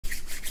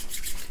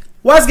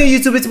What's good,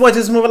 YouTube? It's your boy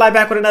TooSmooveEli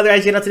back with another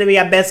IG. Today we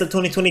got best of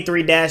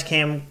 2023 dash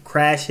cam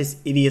crash his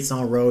idiots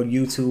on road.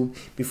 YouTube.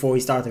 Before we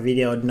start the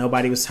video,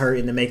 nobody was hurt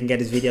in the making of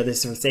this video.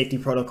 This is for safety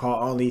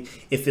protocol only.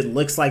 If it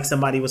looks like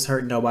somebody was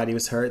hurt, nobody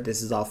was hurt.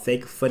 This is all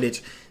fake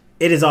footage.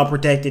 It is all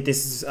protected.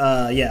 This is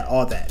yeah,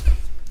 all that.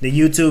 The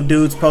YouTube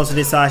dudes posted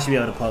this, so I should be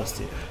able to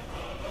post it.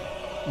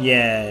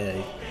 Yeah,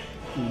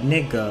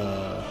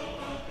 nigga,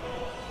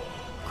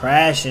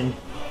 crashing.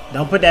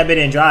 Don't put that bit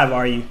in drive,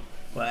 are you?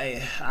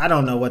 Well, I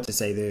don't know what to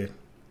say there.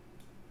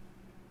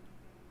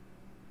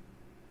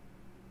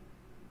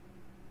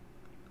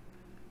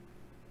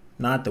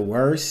 Not the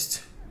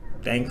worst,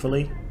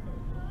 thankfully.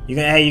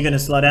 Hey, you gonna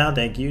slow down?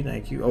 Thank you,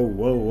 thank you. Oh,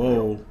 whoa,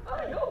 whoa.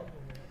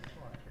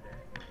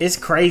 It's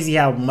crazy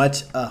how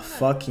much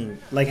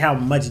how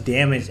much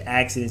damage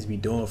accidents be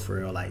doing for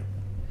real. Like,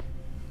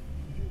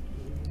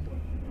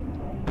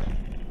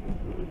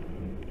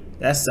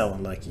 that's so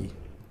unlucky.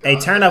 Hey,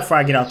 turn up before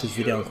I get off this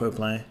video and quit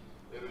playing.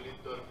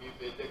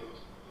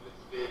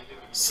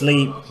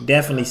 Sleep,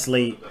 definitely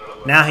sleep.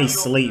 Now he's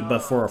sleep, but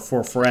for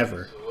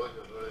forever.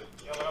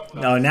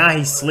 No, now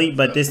he's sleep,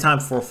 but this time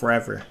for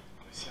forever.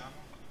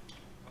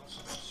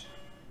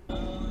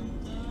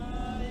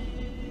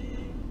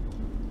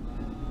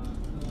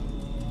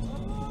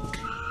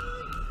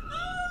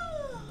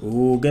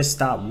 Ooh, good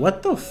stop.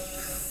 What the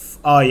f?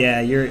 Oh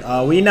yeah,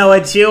 you're. We know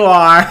what you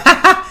are.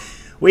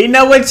 We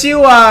know what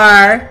you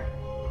are.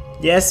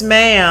 Yes,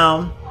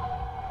 ma'am.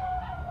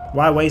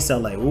 Why wait so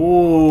late?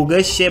 Ooh,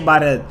 good shit by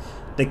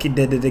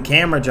the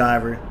camera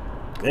driver.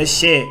 Good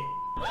shit.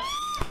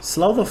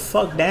 Slow the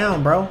fuck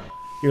down, bro.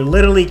 You're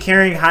literally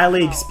carrying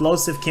highly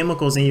explosive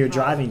chemicals and you're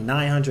driving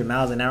 900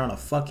 miles an hour on a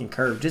fucking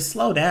curve. Just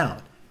slow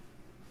down.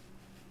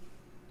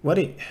 What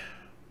it?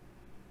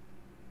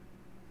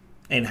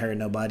 Ain't hurt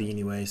nobody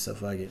anyway, so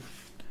fuck it.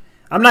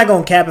 I'm not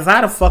gonna cap. If I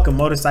had a fucking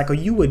motorcycle,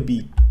 you would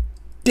be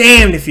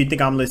damned if you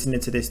think I'm listening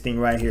to this thing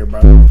right here,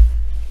 bro.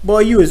 Boy,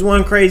 you is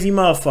one crazy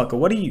motherfucker.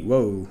 What are you?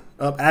 Whoa.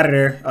 Up out of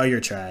there. Oh,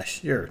 you're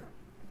trash. You're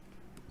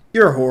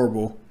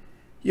horrible.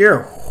 You're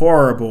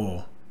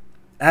horrible.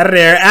 Out of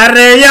there. Out of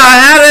there. Yeah,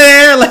 out of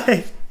there.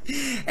 Like,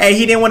 hey,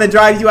 he didn't want to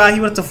drive you out. He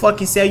wanted to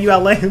fucking sell you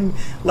out. Let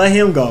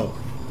him go.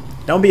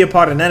 Don't be a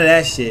part of none of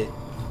that shit.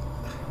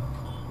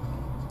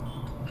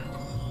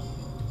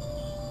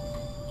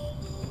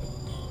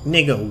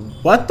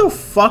 Nigga, what the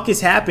fuck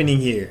is happening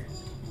here?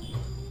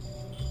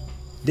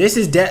 This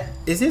is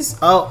is this?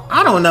 Oh,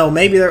 I don't know.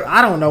 Maybe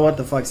I don't know what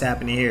the fuck's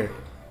happening here.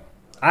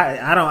 I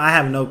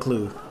have no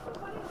clue.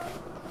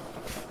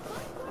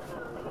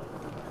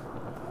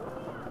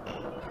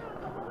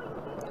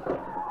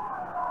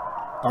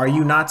 Are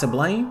you not to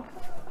blame?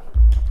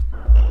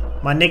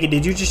 My nigga,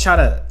 did you just try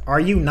to?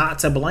 Are you not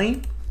to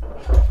blame?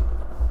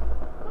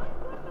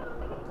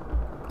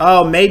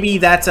 Oh, maybe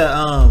that's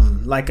a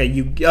like a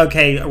you.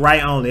 Okay,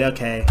 right only.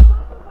 Okay,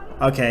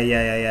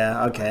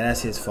 yeah. Okay,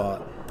 that's his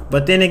fault.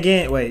 But then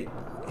again, wait,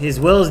 his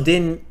wheels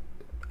didn't.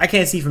 I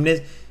can't see from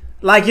this.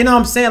 Like, you know what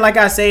I'm saying? Like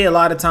I say a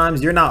lot of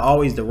times, you're not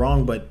always the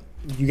wrong, but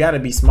you gotta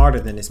be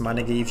smarter than this, my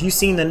nigga. If you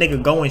seen the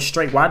nigga going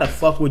straight, why the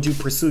fuck would you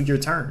pursue your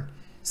turn?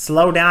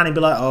 Slow down and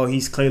be like, oh,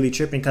 he's clearly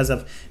tripping because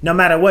of no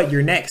matter what,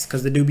 you're next.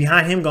 Because the dude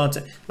behind him going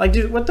to like,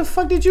 dude, what the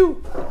fuck did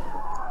you?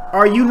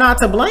 Are you not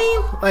to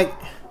blame? Like,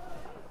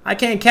 I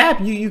can't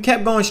cap. You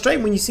kept going straight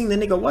when you seen the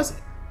nigga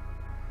wasn't.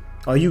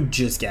 Oh, you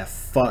just got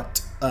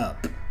fucked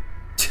up.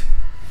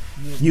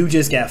 You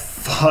just got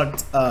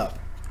fucked up.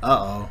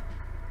 Uh-oh.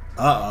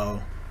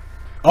 Uh-oh.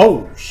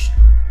 Oh,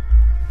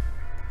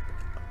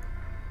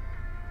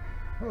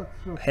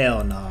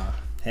 hell nah.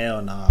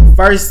 Hell nah.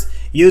 First,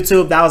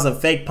 YouTube, that was a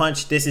fake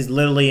punch. This is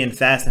literally in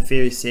Fast and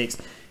Furious 6.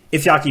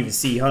 If y'all can even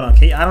see. Hold on.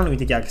 I don't even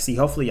think y'all can see.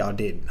 Hopefully y'all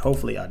didn't.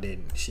 Hopefully y'all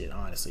didn't. Shit,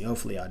 honestly.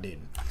 Hopefully y'all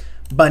didn't.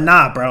 But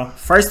nah, bro.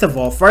 First of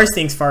all, first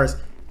things first.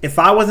 If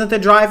I wasn't the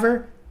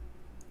driver,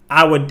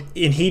 I would,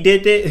 and he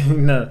did it.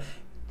 No.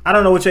 I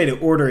don't know which way to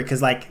order it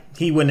because, like,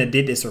 he wouldn't have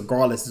did this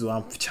regardless is what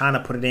I'm trying to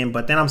put it in.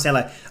 But then I'm saying,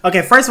 like,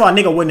 okay, first of all,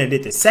 nigga wouldn't have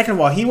did this. Second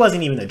of all, he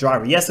wasn't even the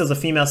driver. Yes, it was a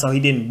female, so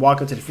he didn't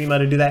walk up to the female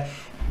to do that.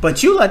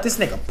 But you let this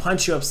nigga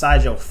punch you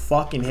upside your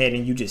fucking head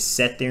and you just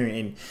sat there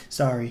and,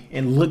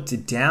 and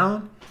looked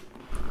down.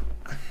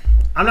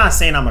 I'm not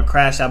saying I'm a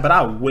crash out, but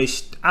I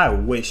wish a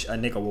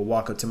nigga would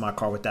walk up to my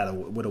car without a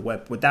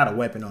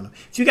weapon on him.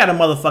 If you got a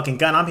motherfucking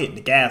gun, I'm hitting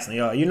the gas. And,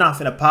 yo, you're not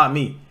finna pop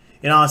me.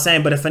 You know what I'm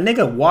saying? But if a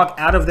nigga walk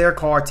out of their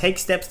car, take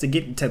steps to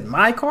get into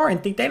my car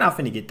and think they not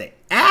finna get their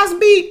ass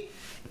beat,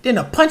 then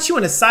to punch you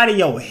in the side of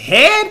your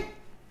head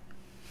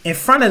in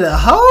front of the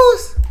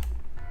hoes,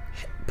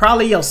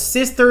 probably your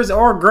sisters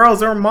or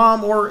girls or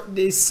mom or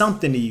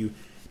something to you,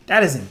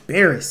 that is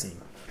embarrassing.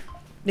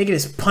 Nigga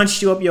just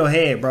punched you up your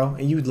head, bro,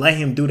 and you let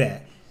him do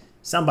that.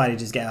 Somebody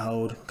just got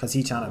hold because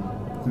he trying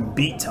to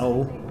beat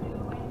Toe.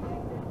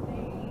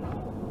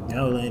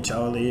 Nolan,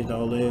 Charlie,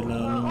 don't live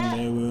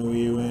when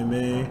we with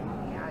me.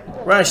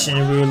 Russian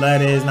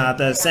roulette is not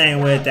the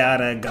same without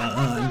a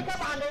gun.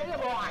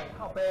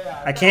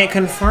 I can't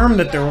confirm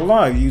that they're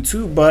alive,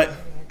 YouTube, but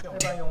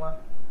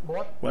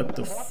what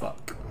the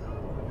fuck?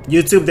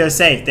 YouTube, they're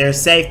safe. They're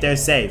safe. They're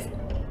safe.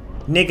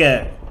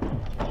 Nigga.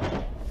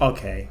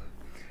 Okay.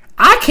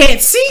 I can't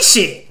see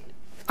shit.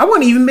 I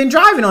wouldn't even been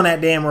driving on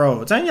that damn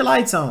road. Turn your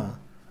lights on.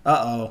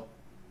 Uh-oh.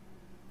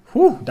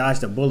 Whew.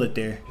 Dodged a bullet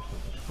there.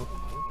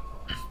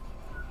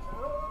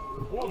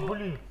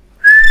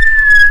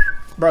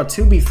 Bro,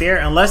 to be fair,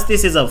 unless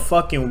this is a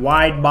fucking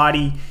wide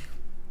body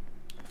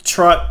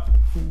truck,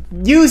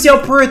 use your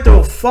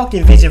peripheral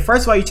fucking vision.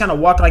 First of all, you trying to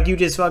walk like you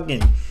just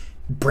fucking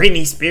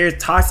Britney Spears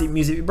toxic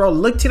music. Bro,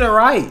 look to the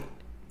right.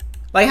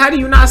 Like, how do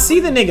you not see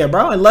the nigga,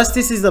 bro? Unless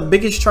this is the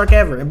biggest truck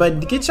ever.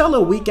 But get your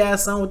little weak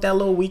ass on with that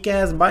little weak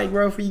ass bike,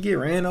 bro, before you get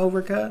ran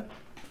over, cut.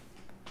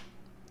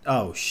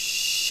 Oh,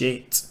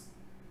 shit.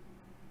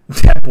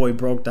 That boy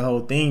broke the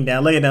whole thing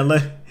down. Look at them.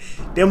 Look.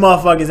 Them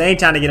motherfuckers ain't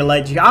trying to get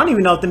electric. I don't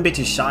even know if them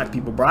bitches shock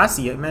people, bro. I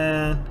see it,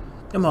 man.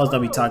 Them hoes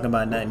don't be talking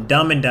about nothing.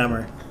 Dumb and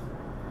Dumber.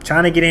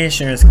 Trying to get an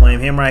insurance claim.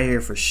 Him right here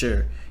for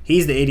sure.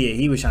 He's the idiot.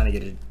 He was trying to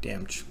get a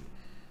damn...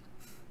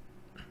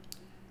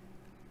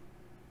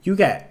 You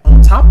got,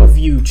 on top of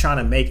you trying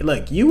to make it,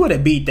 look, you would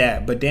have beat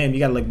that, but damn, you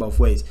got to look both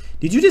ways.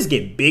 Did you just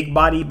get big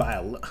body by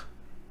a,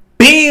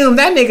 bam,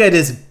 that nigga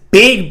just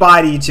big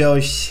bodied your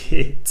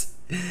shit.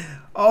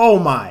 Oh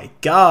my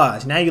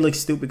gosh. Now you look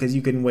stupid because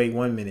you couldn't wait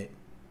 1 minute.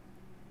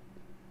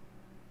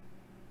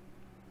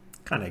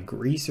 Kind of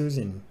greasers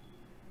and,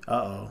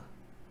 uh-oh.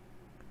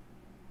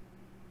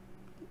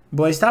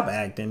 Boy, stop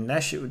acting. That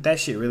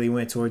shit really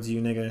went towards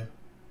you, nigga.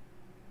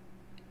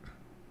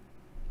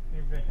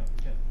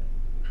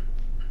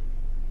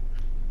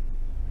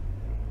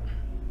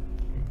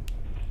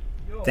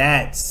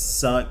 That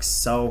sucks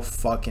so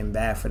fucking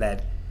bad for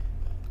that.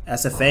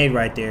 That's a fade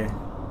right there.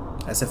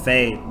 That's a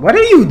fade. What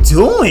are you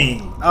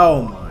doing?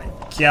 Oh my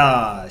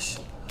gosh.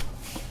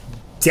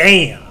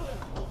 Damn.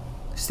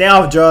 Stay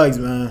off drugs,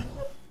 man.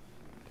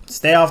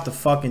 Stay off the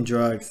fucking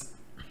drugs.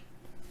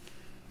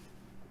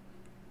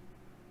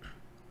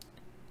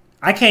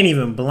 I can't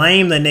even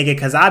blame the nigga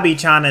because I be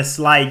trying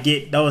to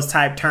get those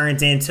type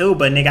turns in too.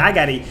 But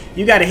nigga,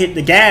 you gotta hit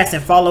the gas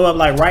and follow up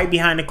like right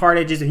behind the car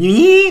that just,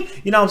 you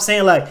know what I'm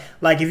saying? Like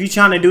if you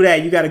trying to do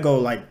that, you gotta go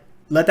like,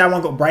 let that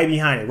one go right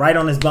behind it, right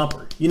on his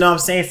bumper. You know what I'm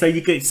saying? So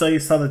you could, so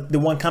the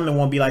one coming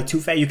won't be like too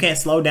fast. You can't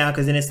slow down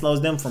because then it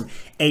slows them from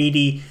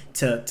 80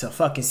 to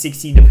fucking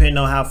 60 depending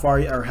on how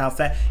far or how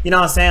fast. You know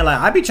what I'm saying? Like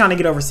I be trying to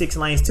get over 6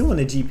 lanes too when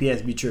the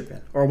GPS be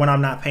tripping or when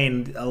I'm not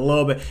paying a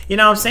little bit. You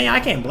know what I'm saying? I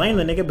can't blame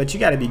the nigga, but you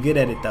got to be good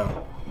at it though.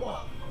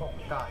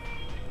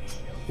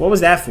 What was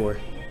that for?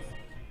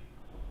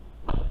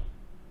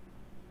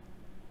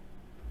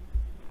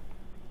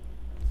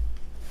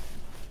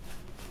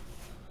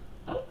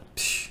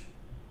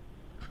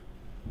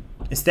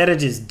 Instead of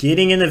just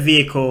getting in the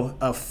vehicle,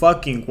 a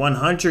fucking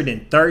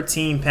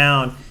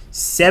 113-pound,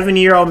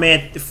 7-year-old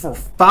man for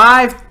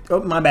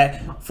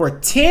for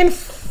 10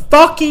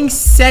 fucking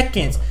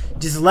seconds,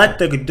 just let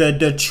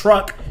the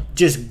truck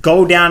just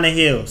go down the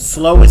hill,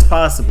 slow as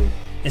possible.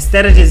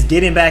 Instead of just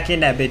getting back in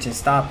that bitch and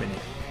stopping it.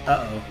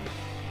 Uh-oh.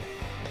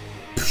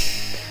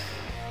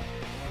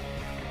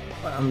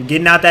 I'm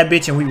getting out that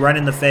bitch and we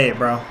running the fade,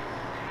 bro.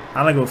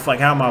 I don't give a fuck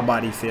how my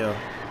body feel.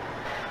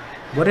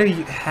 What are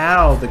you,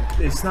 how?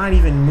 It's not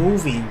even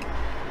moving.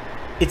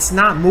 It's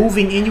not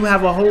moving and you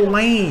have a whole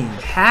lane.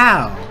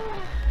 How?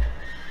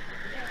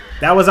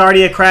 That was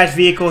already a crashed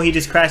vehicle. He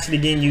just crashed it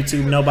again,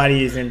 YouTube.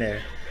 Nobody is in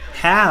there.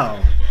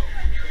 How?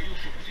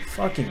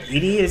 Fucking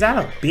idiot. Is that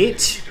a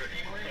bitch?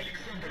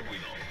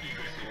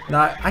 No,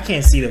 I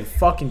can't see the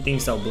fucking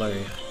thing so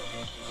blurry.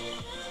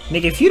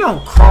 Nigga, if you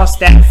don't cross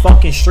that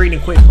fucking street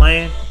and quit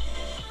playing.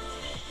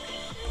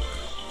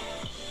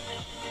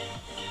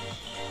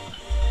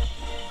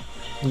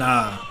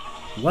 Nah.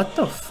 What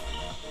the f...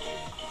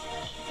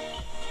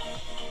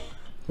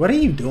 What are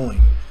you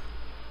doing?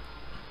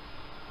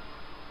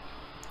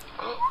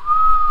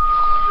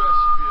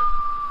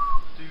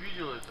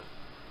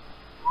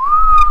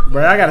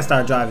 Bro, I gotta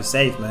start driving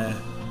safe, man.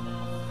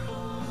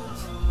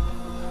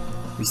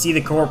 We see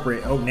the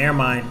corporate. Oh, never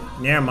mind.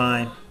 Never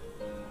mind.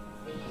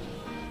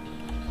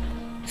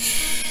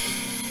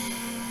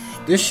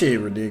 This shit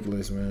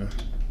ridiculous, man.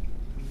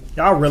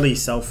 Y'all really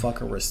so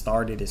fucking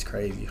retarded. It's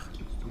crazy.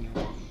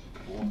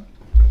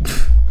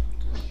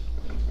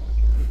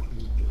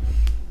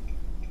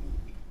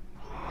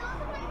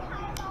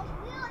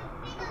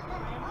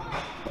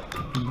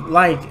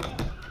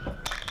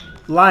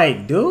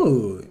 like,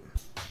 dude.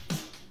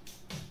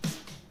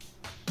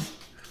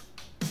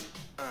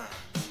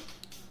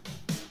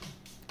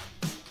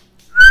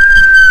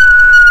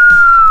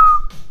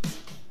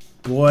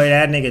 Boy,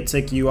 that nigga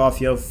took you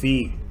off your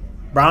feet.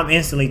 Bro, I'm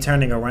instantly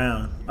turning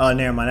around. Oh,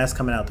 never mind. That's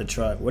coming out the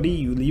truck. What are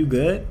you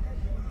good?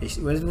 What's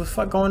the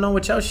fuck going on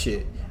with your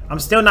shit? I'm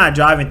still not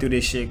driving through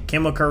this shit.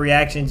 Chemical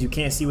reactions. You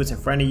can't see what's in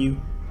front of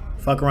you.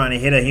 Fuck around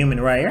and hit a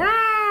human right.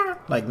 Ah!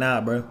 Like,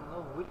 nah, bro.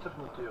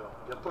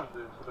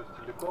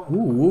 Ooh,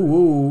 ooh,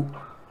 ooh.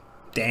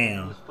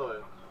 Damn.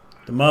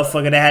 The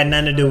motherfucker that had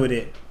nothing to do with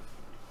it.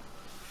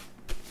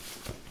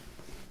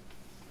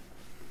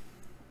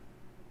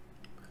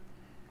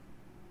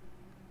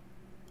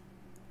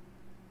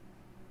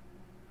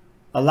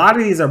 A lot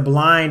of these are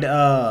blind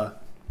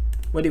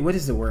what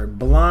is the word?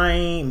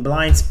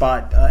 Blind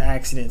spot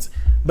accidents.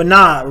 But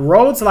nah,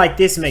 roads like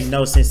this make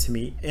no sense to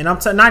me. And I'm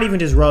not even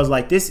just roads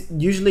like this.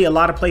 Usually a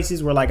lot of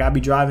places where like I'll be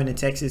driving in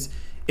Texas,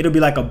 it'll be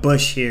like a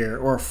bush here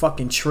or a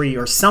fucking tree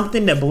or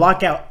something that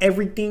block out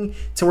everything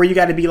to where you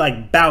got to be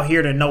like bout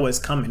here to know what's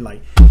coming.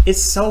 Like,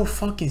 it's so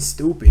fucking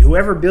stupid.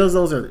 Whoever builds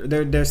those, are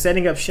they're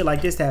setting up shit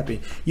like this to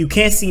happen. You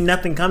can't see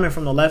nothing coming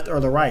from the left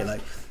or the right.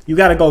 Like, you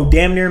got to go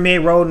damn near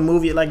mid road and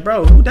move it. Like,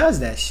 bro, who does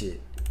that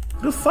shit?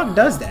 Who the fuck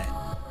does that?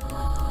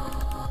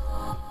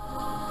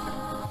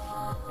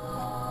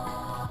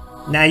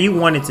 Now you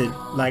wanted to,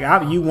 like,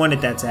 you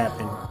wanted that to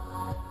happen.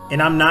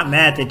 And I'm not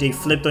mad that they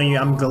flipped on you.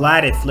 I'm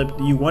glad it flipped.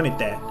 You wanted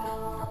that.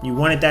 You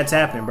wanted that to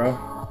happen, bro.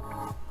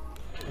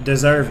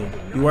 Deserving.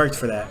 You worked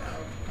for that.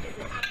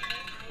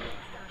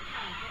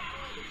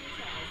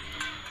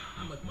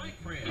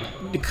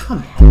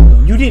 Come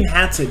on. You didn't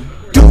have to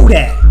do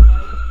that.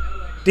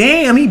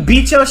 Damn, he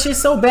beat your shit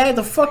so bad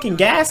the fucking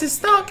gas is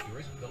stuck.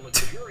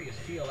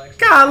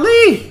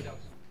 Golly.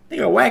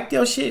 Nigga whacked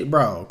your shit.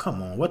 Bro,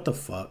 come on. What the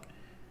fuck?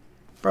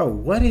 Bro,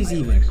 what is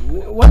even...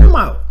 What am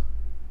I...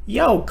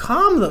 Yo,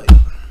 calm the...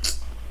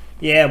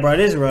 Yeah, bro,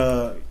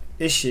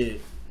 this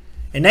shit.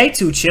 And they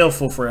too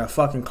chillful for a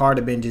fucking car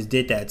to been just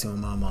did that to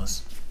him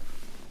almost.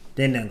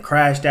 Then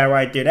crashed that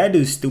right there. That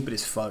dude's stupid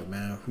as fuck,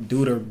 man.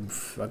 Dude or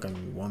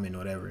fucking woman,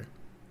 whatever.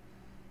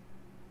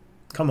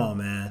 Come on,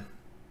 man.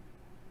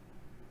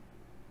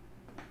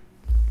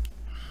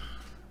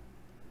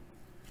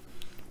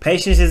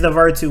 Patience is the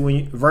virtue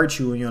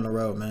when you're on the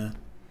road, man.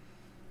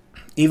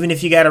 Even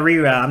if you got a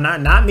reroute, I'm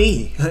not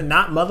me,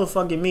 not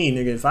motherfucking me,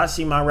 nigga. If I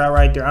see my route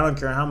right there, I don't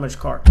care how much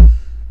car.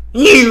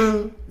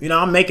 You know,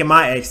 I'm making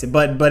my exit.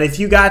 But if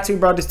you got to,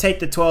 bro, just take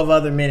the 12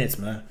 other minutes,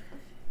 man.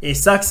 It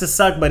sucks to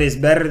suck, but it's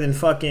better than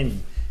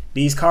fucking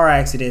these car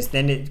accidents.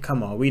 Then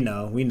come on, we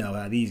know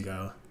how these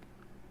go.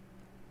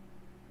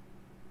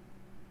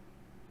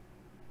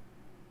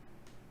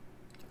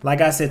 Like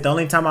I said, the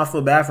only time I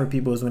feel bad for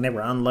people is when they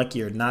were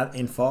unlucky or not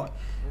in fault.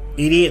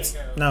 Idiots,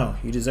 no,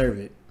 you deserve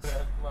it.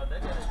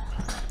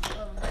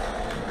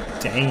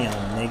 Damn,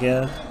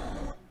 nigga.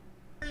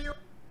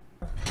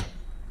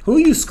 Who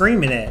you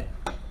screaming at?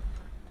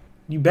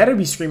 You better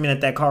be screaming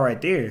at that car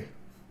right there.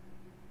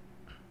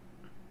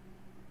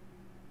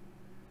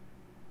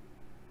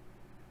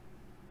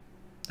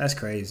 That's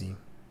crazy.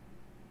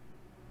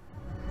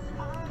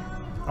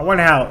 I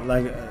wonder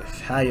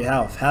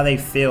how they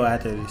feel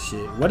after this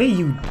shit. What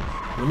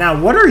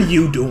are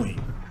you doing?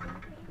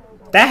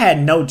 That had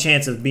no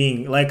chance of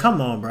being like,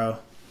 come on, bro.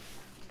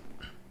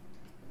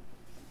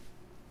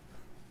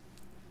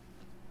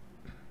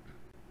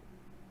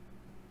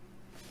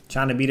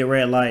 Trying to beat a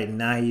red light, and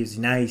now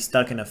he's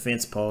stuck in a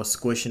fence post,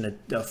 squishing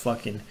a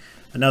fucking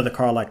another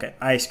car like an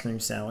ice cream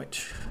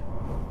sandwich.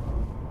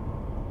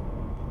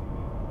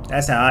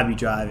 That's how I be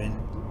driving,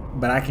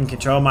 but I can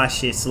control my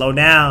shit. Slow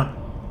down,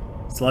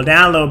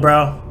 little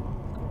bro.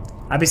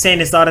 I be saying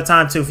this all the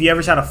time too. If you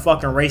ever try to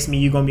fucking race me,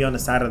 you gonna be on the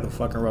side of the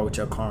fucking road with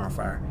your car on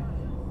fire.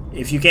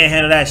 If you can't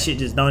handle that shit,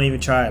 just don't even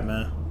try it,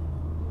 man.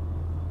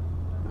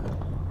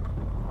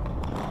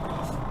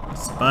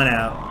 Spun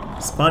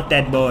out, spunt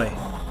that boy.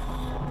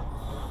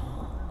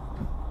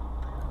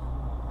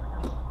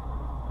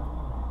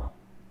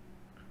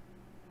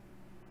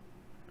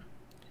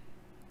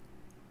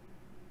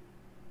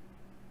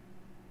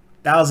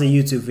 That was a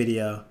YouTube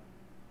video.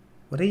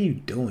 What are you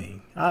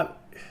doing?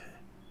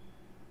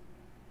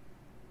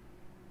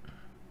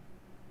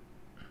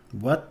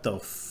 What the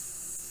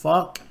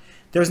fuck?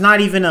 There's not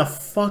even a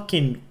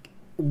fucking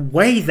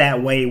way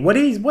that way.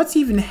 What's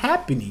even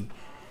happening?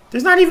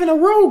 There's not even a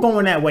road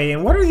going that way.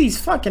 And what are these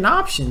fucking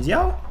options,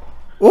 yo?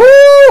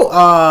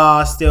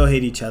 Ooh! Still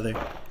hit each other.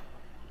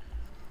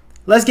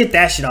 Let's get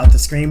that shit off the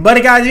screen.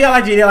 But guys, if y'all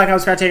like the video, like,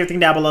 subscribe, check everything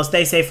down below.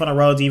 Stay safe on the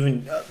roads.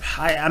 Even,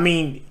 I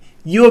mean...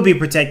 You will be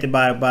protected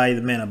by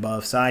the man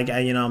above. So,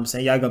 you know what I'm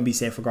saying? Y'all gonna be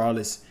safe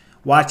regardless.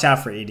 Watch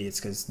out for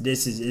idiots, because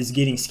this is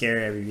getting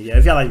scary every video.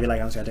 If y'all like,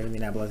 subscribe, check everything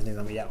down below.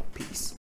 Peace.